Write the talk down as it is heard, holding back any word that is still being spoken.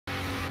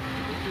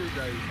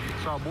guys.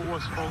 So a boat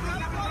was found.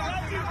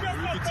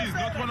 It is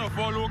not one of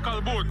our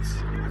local boats.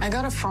 I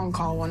got a phone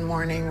call one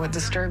morning with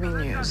disturbing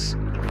news.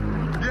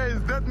 There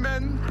is dead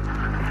men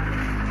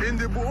in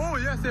the boat. Oh,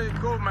 yes,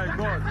 oh my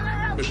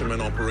God.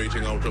 Fishermen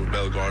operating out of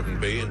Belgarden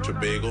Bay in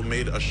Tobago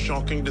made a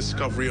shocking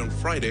discovery on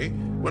Friday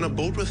when a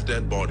boat with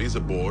dead bodies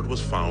aboard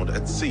was found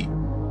at sea.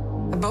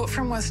 A boat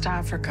from West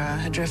Africa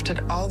had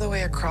drifted all the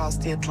way across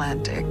the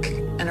Atlantic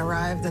and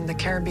arrived in the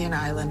Caribbean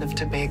island of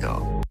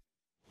Tobago.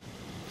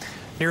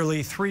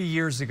 Nearly 3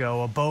 years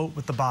ago, a boat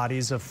with the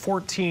bodies of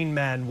 14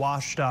 men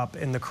washed up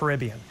in the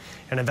Caribbean.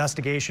 An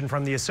investigation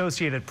from the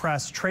Associated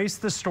Press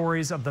traced the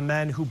stories of the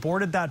men who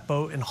boarded that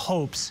boat in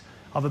hopes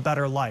of a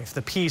better life.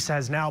 The piece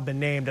has now been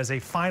named as a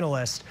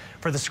finalist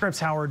for the Scripps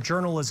Howard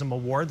Journalism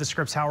Award. The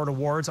Scripps Howard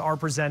Awards are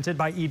presented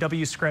by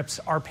E.W. Scripps,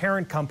 our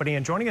parent company.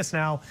 And joining us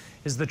now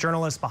is the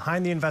journalist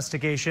behind the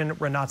investigation,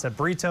 Renata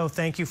Brito.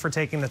 Thank you for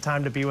taking the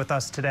time to be with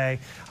us today.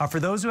 For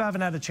those who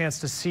haven't had a chance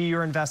to see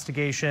your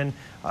investigation,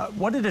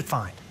 what did it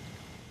find?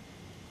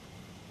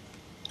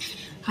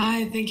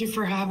 Hi, thank you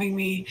for having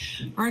me.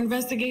 Our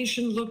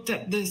investigation looked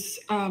at this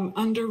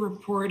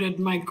underreported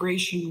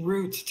migration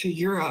route to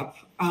Europe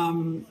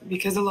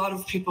because a lot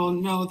of people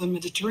know the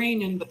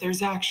Mediterranean, but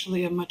there's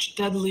actually a much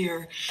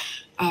deadlier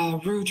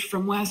route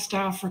from West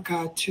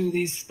Africa to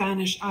these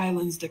Spanish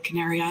islands, the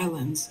Canary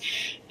Islands.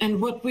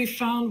 And what we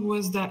found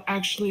was that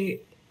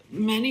actually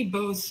many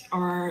boats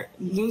are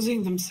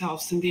losing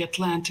themselves in the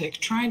Atlantic,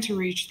 trying to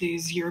reach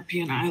these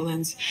European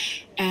islands,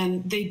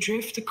 and they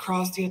drift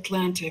across the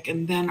Atlantic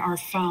and then are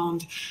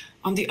found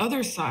on the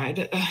other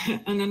side,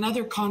 on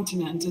another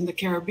continent, in the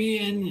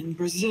Caribbean, in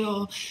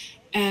Brazil,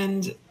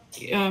 and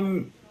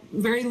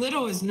very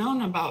little is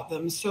known about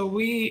them. So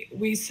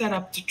we set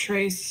up to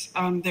trace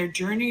their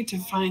journey, to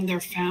find their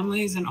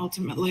families, and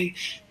ultimately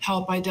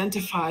help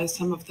identify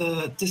some of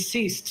the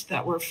deceased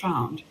that were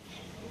found.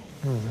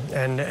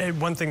 And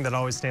one thing that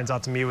always stands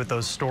out to me with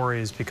those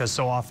stories, because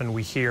so often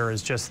we hear,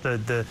 is just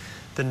the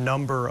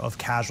number of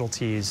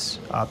casualties,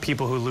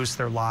 people who lose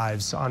their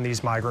lives on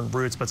these migrant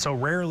routes, but so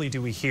rarely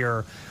do we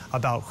hear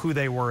about who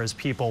they were as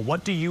people.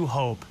 What do you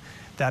hope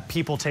that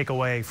people take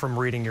away from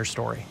reading your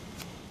story?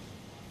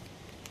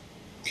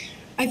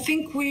 I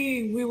think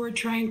we were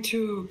trying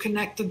to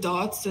connect the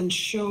dots and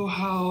show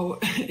how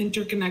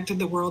interconnected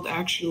the world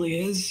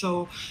actually is.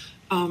 So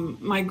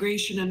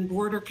migration and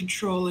border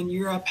control in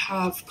Europe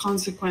have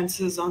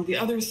consequences on the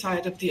other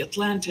side of the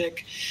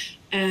Atlantic,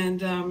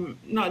 and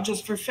not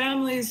just for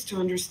families to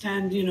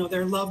understand,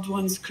 their loved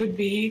ones could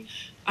be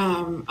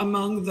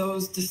among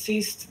those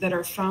deceased that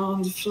are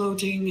found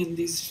floating in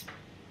these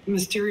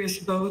mysterious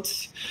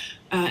boats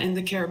in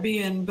the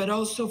Caribbean, but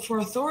also for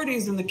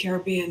authorities in the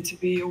Caribbean to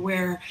be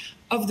aware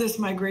of this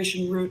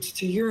migration route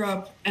to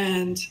Europe.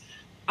 And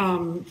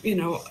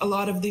a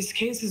lot of these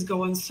cases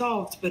go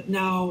unsolved, but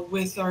now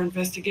with our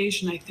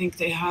investigation, I think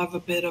they have a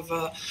bit of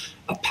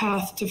a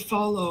path to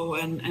follow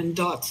and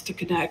dots to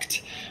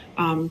connect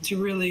to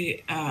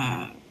really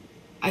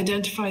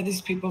identify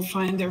these people,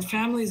 find their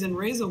families, and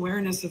raise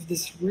awareness of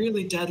this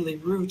really deadly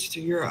route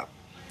to Europe.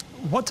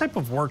 What type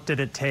of work did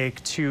it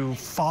take to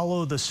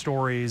follow the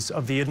stories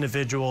of the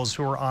individuals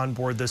who were on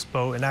board this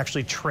boat and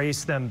actually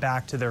trace them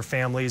back to their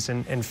families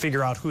and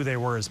figure out who they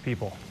were as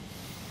people?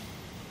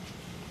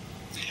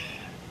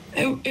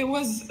 It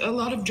was a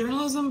lot of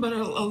journalism, but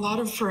a lot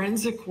of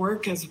forensic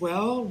work as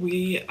well.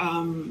 We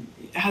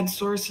had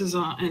sources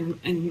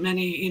in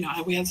many,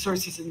 we had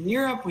sources in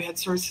Europe, we had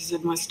sources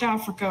in West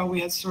Africa,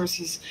 we had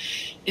sources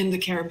in the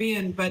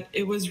Caribbean, but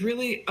it was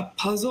really a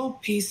puzzle,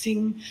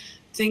 piecing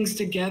things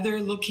together,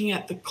 looking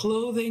at the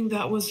clothing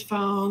that was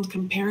found,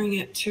 comparing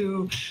it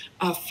to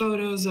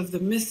photos of the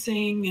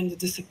missing and the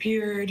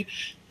disappeared.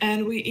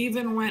 And we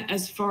even went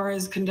as far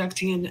as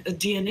conducting a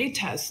DNA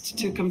test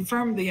to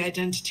confirm the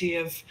identity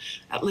of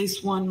at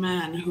least one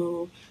man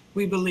who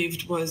we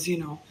believed was,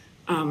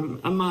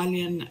 a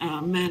Malian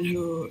man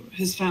who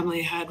his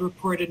family had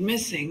reported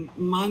missing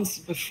months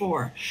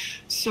before.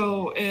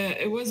 So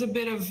it was a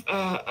bit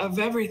of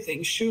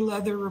everything, shoe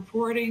leather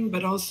reporting,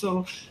 but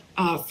also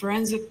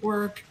forensic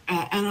work,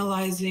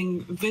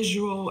 analyzing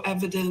visual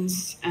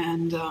evidence,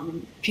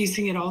 and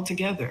piecing it all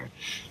together.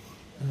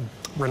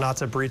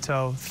 Renata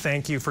Brito,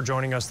 thank you for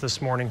joining us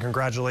this morning.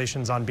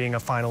 Congratulations on being a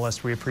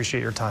finalist. We appreciate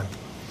your time.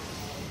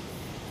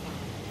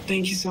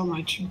 Thank you so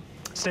much.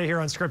 Stay here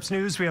on Scripps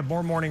News. We have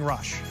more Morning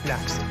Rush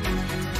next.